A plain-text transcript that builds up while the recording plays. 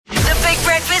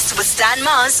Breakfast with Stan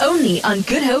Mars. Only on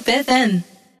Good Hope FM.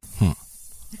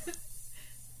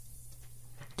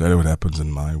 Tell you what happens in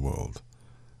my world.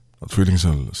 Not feeling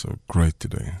so great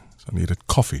today. So I needed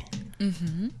coffee.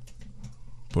 Mm-hmm.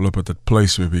 Pull up at that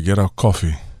place where we get our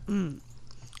coffee.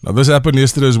 Now this happened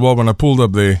yesterday as well. When I pulled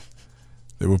up there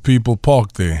were people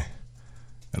parked there.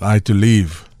 And I had to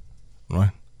leave.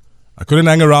 Right? I couldn't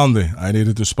hang around there. I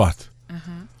needed to spot.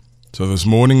 So this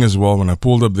morning as well, when I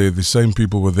pulled up there, the same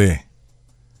people were there.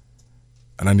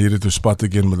 And I needed to spot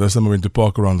again, but this time I went to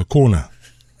park around the corner.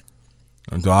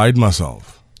 And to hide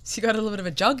myself. So you got a little bit of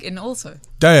a jog in also.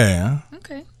 Yeah.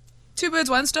 Okay. 2 birds,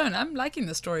 1 stone. I'm liking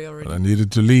the story already. But I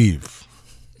needed to leave.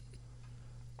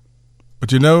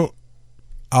 But you know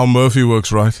how Murphy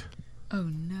works, right? Oh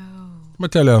no. Let me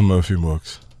tell you how Murphy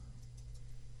works.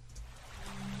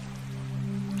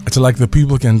 It's like the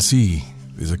people can see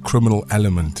there's a criminal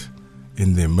element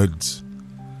in their midst.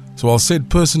 So while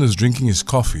said person is drinking his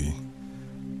coffee,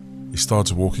 he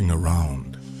starts walking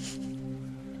around.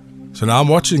 So now I'm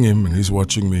watching him and he's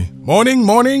watching me. Morning,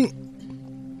 morning.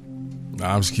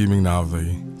 Now I'm scheming now if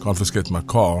they confiscate my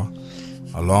car,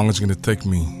 how long it's going to take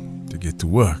me to get to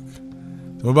work.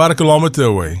 So I'm about 1 kilometer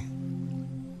away.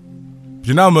 But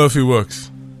you know how Murphy works.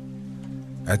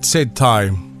 At said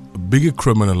time, a bigger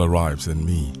criminal arrives than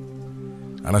me.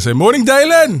 And I say, morning,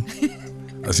 Dalin!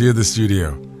 I see you at the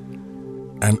studio.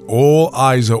 And all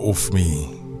eyes are off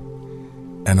me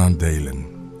and on Dalin.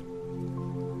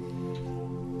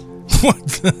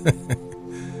 What?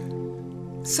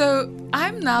 So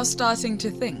I'm now starting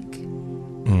to think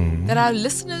that our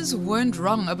listeners weren't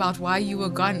wrong about why you were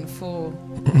gone for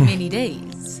many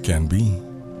days. Can be.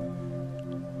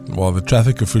 While the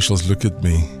traffic officials look at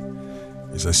me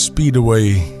as I speed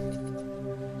away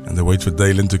and they wait for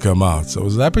Dalin to come out. So I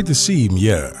was happy to see him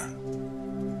here.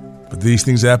 But these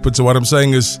things happen, so what I'm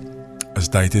saying is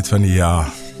dated van die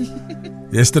jaar.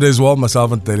 Yesterday as well,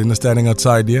 myself and Dalin are standing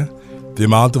outside here. The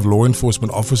amount of law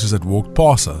enforcement officers that walked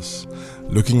past us,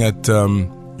 looking at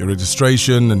your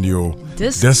registration and your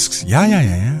discs.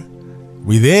 Yeah.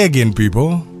 We're there again,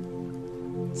 people.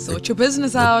 Sort your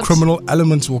business out. The criminal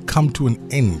elements will come to an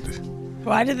end.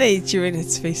 Why do they hit you when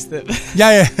it's festive?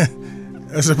 Yeah.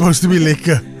 It's supposed to be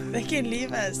liquor. They can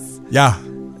leave us. Yeah.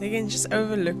 They can just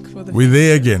overlook for the... We're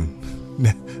there again.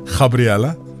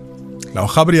 Gabriella. Now,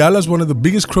 Gabriella is one of the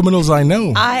biggest criminals I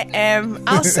know.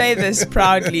 I'll say this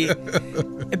proudly.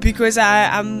 Because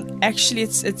I'm actually,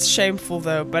 it's shameful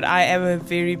though, but I am a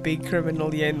very big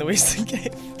criminal here in the Western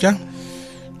Cape. Yeah?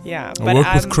 Yeah. I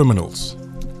work with criminals.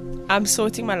 I'm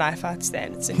sorting my life out,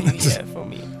 Stan. It's a new year for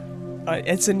me.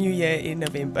 It's a new year in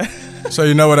November. So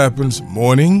you know what happens?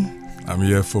 Morning, I'm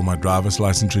here for my driver's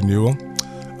license renewal.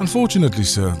 Unfortunately,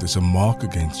 sir, there's a mark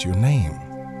against your name.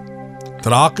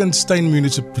 Drakenstein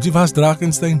Municipality. Wat was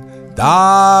Drakenstein?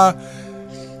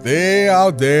 There,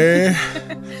 out there.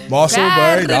 Mossel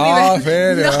Bay,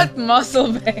 ver. Not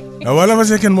Mossel Bay. Nou, hulle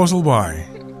was ek in Mossel Bay.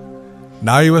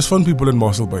 Now you was fun people in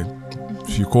Mossel Bay.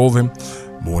 If you call them,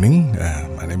 morning,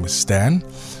 my name is Stan.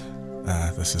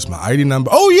 This is my ID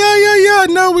number. Oh, yeah.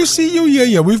 No, we see you.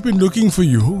 Yeah. We've been looking for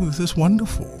you. Oh, this is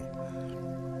wonderful.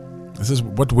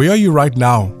 Where are you right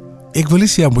now? Ek wil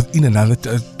eens hier within another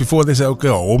before they say, okay,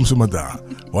 home sommer daar.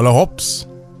 Holla hops.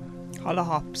 Holla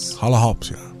hops. Holla hops,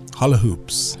 yeah. Holla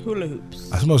hoops. Hula hoops.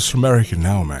 That's most American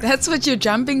now, man. That's what you're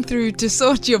jumping through to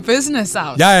sort your business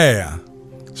out. Yeah.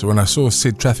 So when I saw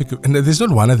said traffic, and there's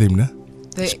not one of them, no?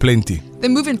 There's plenty. They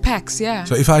move in packs, yeah.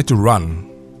 So if I had to run,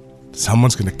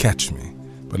 someone's going to catch me.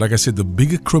 But like I said, the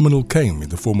bigger criminal came in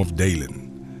the form of Dalin.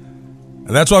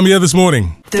 And that's why I'm here this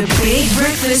morning. The Big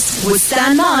Breakfast with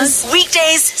Stan Mars.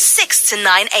 Weekdays 6 to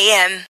 9 a.m.